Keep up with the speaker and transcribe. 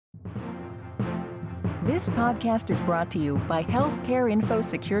This podcast is brought to you by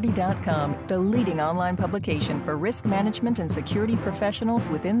HealthcareInfoSecurity.com, the leading online publication for risk management and security professionals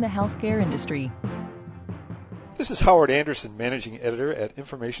within the healthcare industry. This is Howard Anderson, Managing Editor at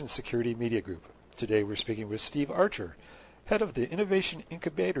Information Security Media Group. Today we're speaking with Steve Archer, Head of the Innovation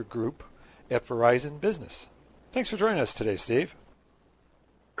Incubator Group at Verizon Business. Thanks for joining us today, Steve.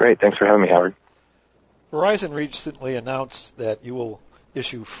 Great. Thanks for having me, Howard. Verizon recently announced that you will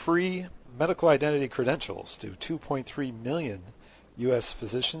issue free medical identity credentials to 2.3 million U.S.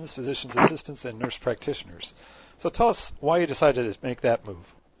 physicians, physician's assistants, and nurse practitioners. So tell us why you decided to make that move.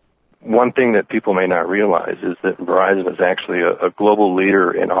 One thing that people may not realize is that Verizon is actually a global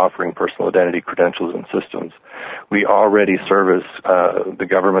leader in offering personal identity credentials and systems. We already service the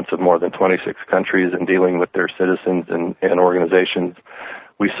governments of more than 26 countries in dealing with their citizens and organizations.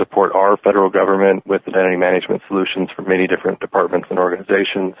 We support our federal government with identity management solutions for many different departments and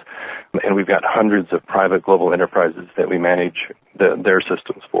organizations. And we've got hundreds of private global enterprises that we manage their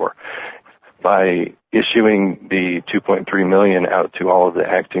systems for. By issuing the 2.3 million out to all of the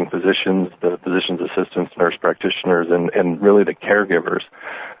acting physicians, the physician's assistants, nurse practitioners, and really the caregivers,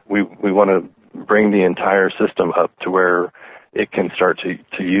 we want to bring the entire system up to where it can start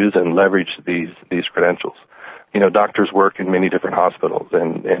to use and leverage these credentials. You know, doctors work in many different hospitals,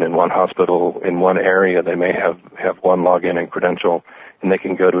 and in one hospital, in one area, they may have one login and credential, and they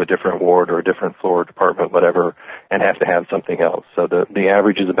can go to a different ward or a different floor, department, whatever, and have to have something else. So the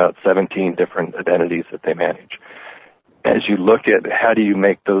average is about 17 different identities that they manage. As you look at how do you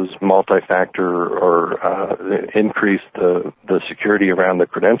make those multi-factor or increase the security around the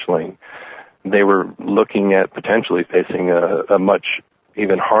credentialing, they were looking at potentially facing a much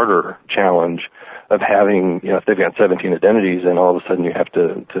even harder challenge of having, if they've got 17 identities and all of a sudden you have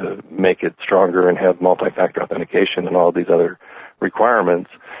to make it stronger and have multi-factor authentication and all these other requirements,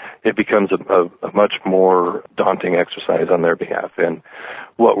 it becomes a much more daunting exercise on their behalf. And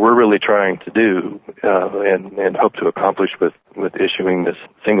what we're really trying to do and hope to accomplish with issuing this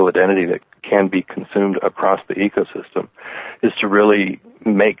single identity that can be consumed across the ecosystem is to really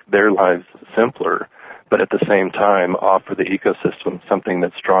make their lives simpler, but at the same time offer the ecosystem something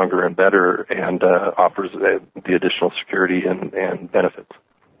that's stronger and better and offers the additional security and benefits.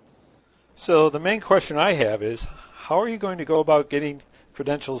 So the main question I have is, how are you going to go about getting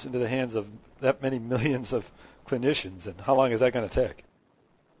credentials into the hands of that many millions of clinicians, and how long is that going to take?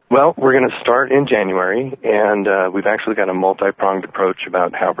 Well, we're going to start in January, and we've actually got a multi-pronged approach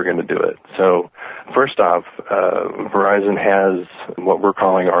about how we're going to do it. So first off, Verizon has what we're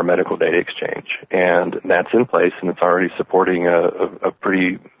calling our medical data exchange, and that's in place, and it's already supporting a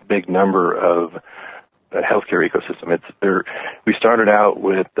pretty big number of healthcare ecosystem. We started out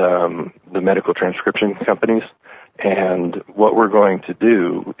with the medical transcription companies, and what we're going to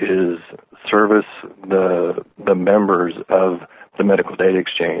do is service the members of the medical data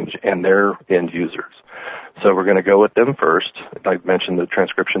exchange and their end users. So we're going to go with them first. I mentioned the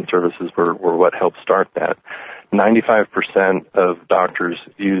transcription services were what helped start that. 95% of doctors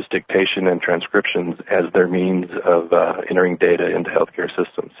use dictation and transcriptions as their means of entering data into healthcare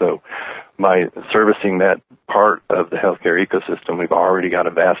systems. So by servicing that part of the healthcare ecosystem, we've already got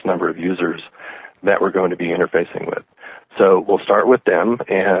a vast number of users that we're going to be interfacing with. So we'll start with them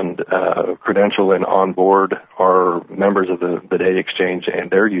and credential and onboard our members of the data exchange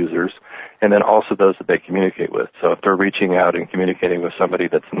and their users, and then also those that they communicate with. So if they're reaching out and communicating with somebody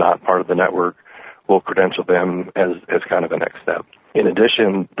that's not part of the network, we'll credential them as kind of a next step. In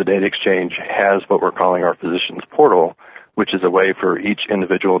addition, the data exchange has what we're calling our physicians portal, which is a way for each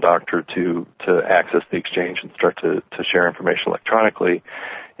individual doctor to access the exchange and start to share information electronically.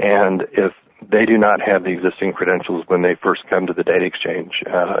 And if they do not have the existing credentials when they first come to the data exchange,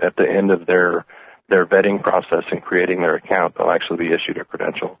 at the end of their vetting process and creating their account, they'll actually be issued a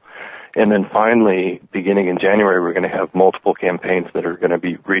credential. And then finally, beginning in January, we're going to have multiple campaigns that are going to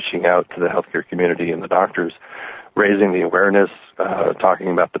be reaching out to the healthcare community and the doctors, raising the awareness,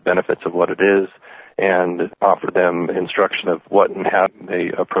 talking about the benefits of what it is, and offer them instruction of what and how they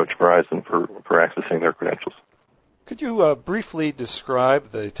approach Verizon for accessing their credentials. Could you briefly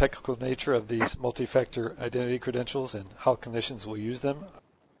describe the technical nature of these multi-factor identity credentials and how clinicians will use them?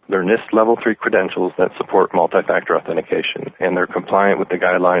 They're NIST Level 3 credentials that support multi-factor authentication, and they're compliant with the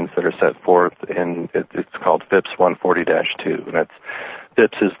guidelines that are set forth in, it's called FIPS 140-2. And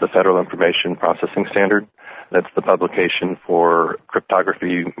FIPS is the Federal Information Processing Standard. That's the publication for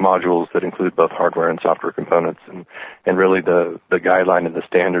cryptography modules that include both hardware and software components, and really the guideline and the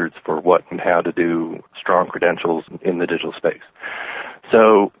standards for what and how to do strong credentials in the digital space.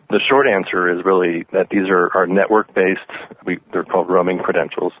 So the short answer is really that these are network-based. They're called roaming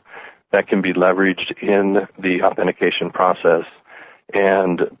credentials. that can be leveraged in the authentication process.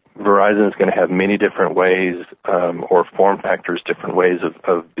 And Verizon is going to have many different ways or form factors, different ways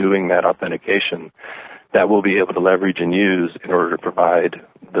of doing that authentication that we'll be able to leverage and use in order to provide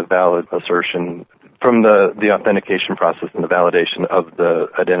the valid assertion from the authentication process and the validation of the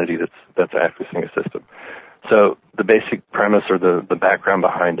identity that's accessing a system. So the basic premise or the background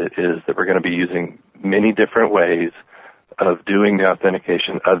behind it is that we're going to be using many different ways of doing the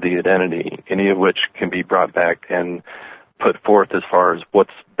authentication of the identity, any of which can be brought back and put forth as far as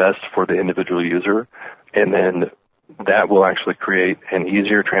what's best for the individual user, and then that will actually create an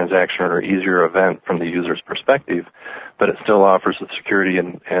easier transaction or easier event from the user's perspective, but it still offers the security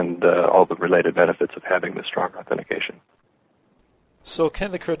and all the related benefits of having the strong authentication. So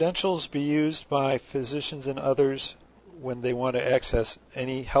can the credentials be used by physicians and others when they want to access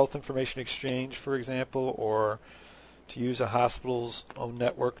any health information exchange, for example, or to use a hospital's own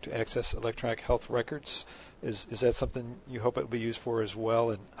network to access electronic health records? Is that something you hope it will be used for as well?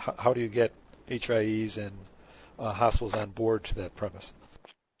 And how do you get HIEs and hospitals on board to that premise?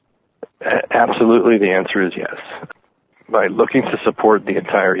 Absolutely, the answer is yes. By looking to support the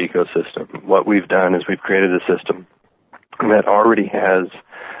entire ecosystem, what we've done is we've created a system that already has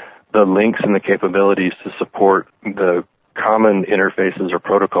the links and the capabilities to support the common interfaces or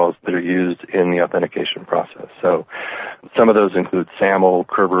protocols that are used in the authentication process. So some of those include SAML,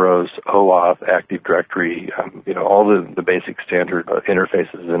 Kerberos, OAuth, Active Directory, all the basic standard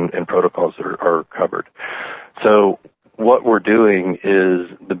interfaces and protocols that are covered. So what we're doing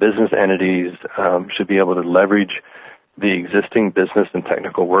is the business entities should be able to leverage the existing business and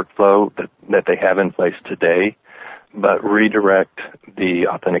technical workflow that they have in place today, but redirect the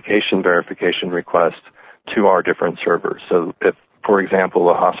authentication verification request to our different servers. So if, for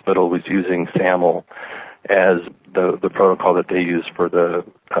example, a hospital was using SAML as the protocol that they use for the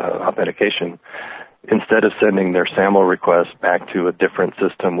authentication, instead of sending their SAML request back to a different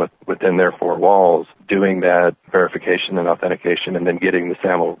system within their four walls, doing that verification and authentication and then getting the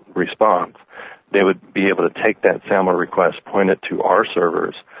SAML response, they would be able to take that SAML request, point it to our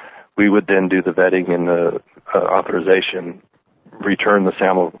servers. We would then do the vetting and the authorization, return the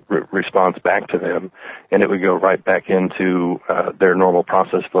SAML response back to them, and it would go right back into their normal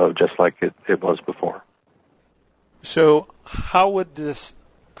process flow just like it was before. So how would this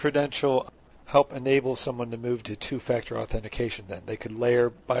credential help enable someone to move to two-factor authentication then? They could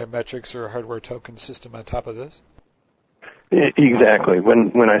layer biometrics or a hardware token system on top of this? Exactly.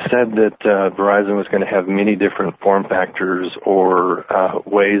 When I said that Verizon was going to have many different form factors or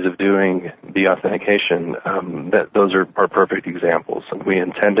ways of doing the authentication, those are perfect examples. We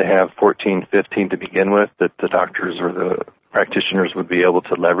intend to have 14, 15 to begin with that the doctors or the practitioners would be able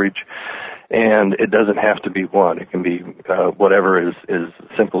to leverage. And it doesn't have to be one. It can be whatever is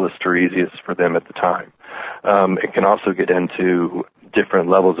simplest or easiest for them at the time. It can also get into different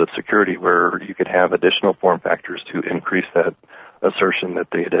levels of security where you could have additional form factors to increase that assertion that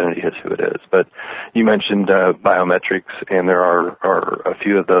the identity is who it is. But you mentioned biometrics, and there are a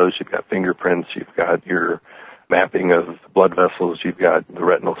few of those. You've got fingerprints, you've got your mapping of blood vessels, you've got the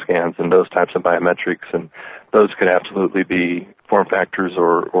retinal scans and those types of biometrics, and those could absolutely be form factors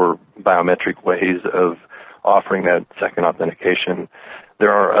or biometric ways of offering that second authentication.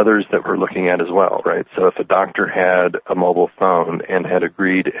 There are others that we're looking at as well, right? So if a doctor had a mobile phone and had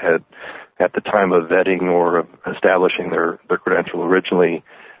agreed at the time of vetting or of establishing their credential originally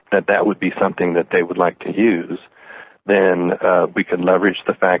that would be something that they would like to use, then we can leverage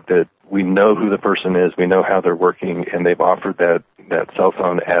the fact that we know who the person is, we know how they're working, and they've offered that cell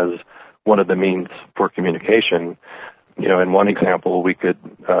phone as one of the means for communication. In one example, we could,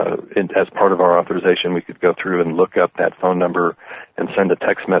 as part of our authorization, we could go through and look up that phone number and send a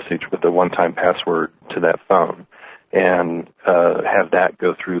text message with a one-time password to that phone and have that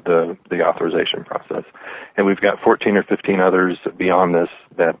go through the authorization process. And we've got 14 or 15 others beyond this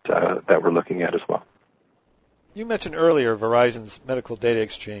that we're looking at as well. You mentioned earlier Verizon's medical data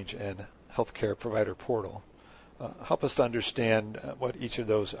exchange and healthcare provider portal. Help us to understand what each of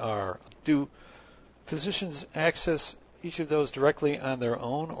those are. Do physicians access each of those directly on their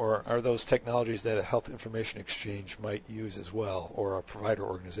own, or are those technologies that a health information exchange might use as well, or a provider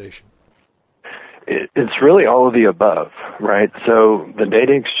organization? It's really all of the above, right? So the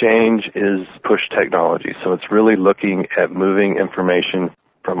data exchange is push technology. So it's really looking at moving information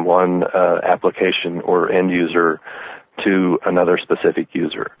from one application or end user to another specific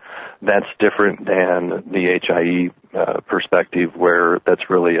user. That's different than the HIE perspective, where that's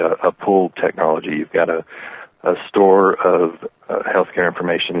really a pull technology. You've got a store of healthcare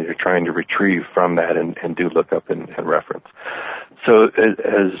information that you're trying to retrieve from that and do lookup and reference. So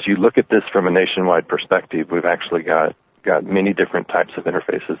as you look at this from a nationwide perspective, we've actually got many different types of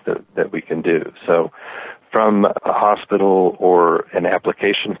interfaces that we can do. So from a hospital or an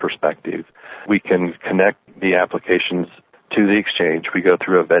application perspective, we can connect the applications to the exchange. We go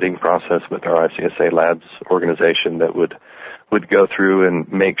through a vetting process with our ICSA Labs organization that would go through and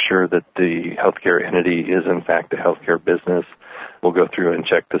make sure that the healthcare entity is in fact a healthcare business. We'll go through and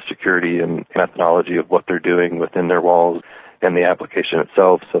check the security and methodology of what they're doing within their walls and the application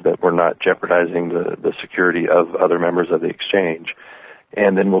itself so that we're not jeopardizing the security of other members of the exchange.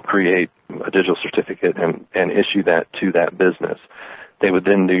 And then we'll create a digital certificate and issue that to that business. They would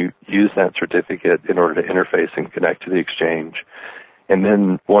then use that certificate in order to interface and connect to the exchange. And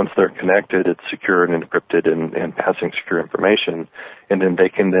then once they're connected, it's secure and encrypted and passing secure information. And then they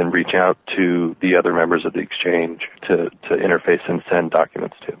can then reach out to the other members of the exchange to interface and send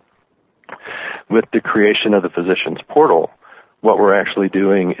documents to. With the creation of the physician's portal, what we're actually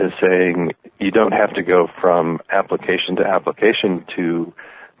doing is saying you don't have to go from application to application to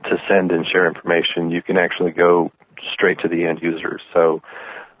send and share information. You can actually go straight to the end users. So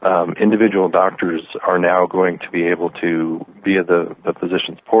individual doctors are now going to be able to, via the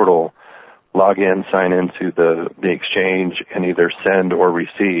physician's portal, log in, sign into the exchange, and either send or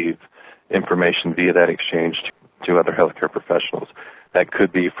receive information via that exchange to other healthcare professionals. That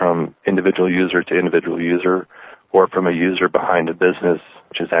could be from individual user to individual user, or from a user behind a business,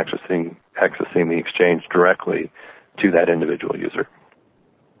 which is accessing the exchange directly to that individual user.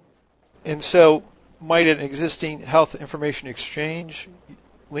 And so, might an existing health information exchange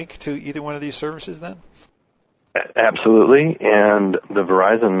link to either one of these services then? Absolutely, and the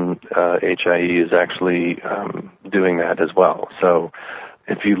Verizon HIE is actually doing that as well. So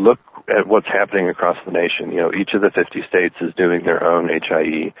if you look at what's happening across the nation, each of the 50 states is doing their own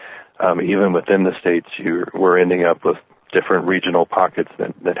HIE. Even within the states, we're ending up with different regional pockets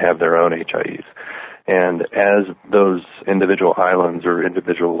that have their own HIEs. And as those individual islands or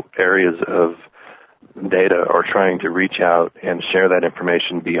individual areas of data are trying to reach out and share that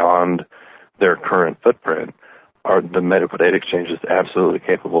information beyond their current footprint, the medical data exchange is absolutely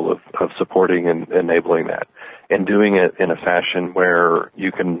capable of supporting and enabling that, and doing it in a fashion where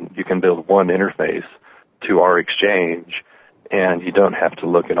you can build one interface to our exchange, and you don't have to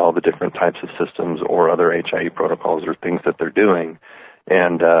look at all the different types of systems or other HIE protocols or things that they're doing,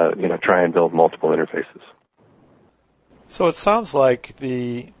 and try and build multiple interfaces. So it sounds like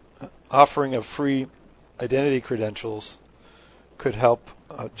the offering of free identity credentials could help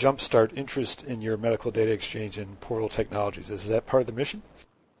jumpstart interest in your medical data exchange and portal technologies. Is that part of the mission?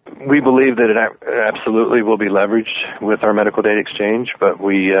 We believe that it absolutely will be leveraged with our medical data exchange, but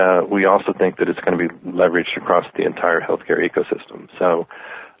we also think that it's going to be leveraged across the entire healthcare ecosystem. So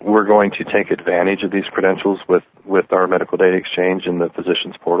we're going to take advantage of these credentials with our medical data exchange and the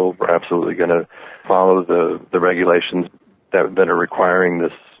physician's portal. We're absolutely going to follow the regulations that are requiring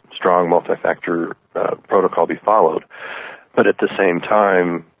this strong multi-factor protocol be followed. But at the same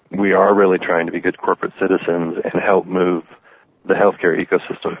time, we are really trying to be good corporate citizens and help move the healthcare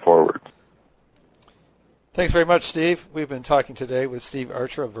ecosystem forward. Thanks very much, Steve. We've been talking today with Steve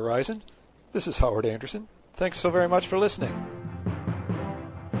Archer of Verizon. This is Howard Anderson. Thanks so very much for listening.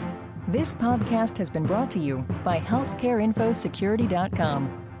 This podcast has been brought to you by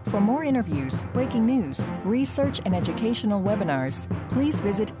HealthcareInfoSecurity.com. For more interviews, breaking news, research, and educational webinars, please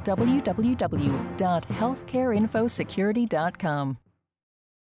visit www.healthcareInfoSecurity.com.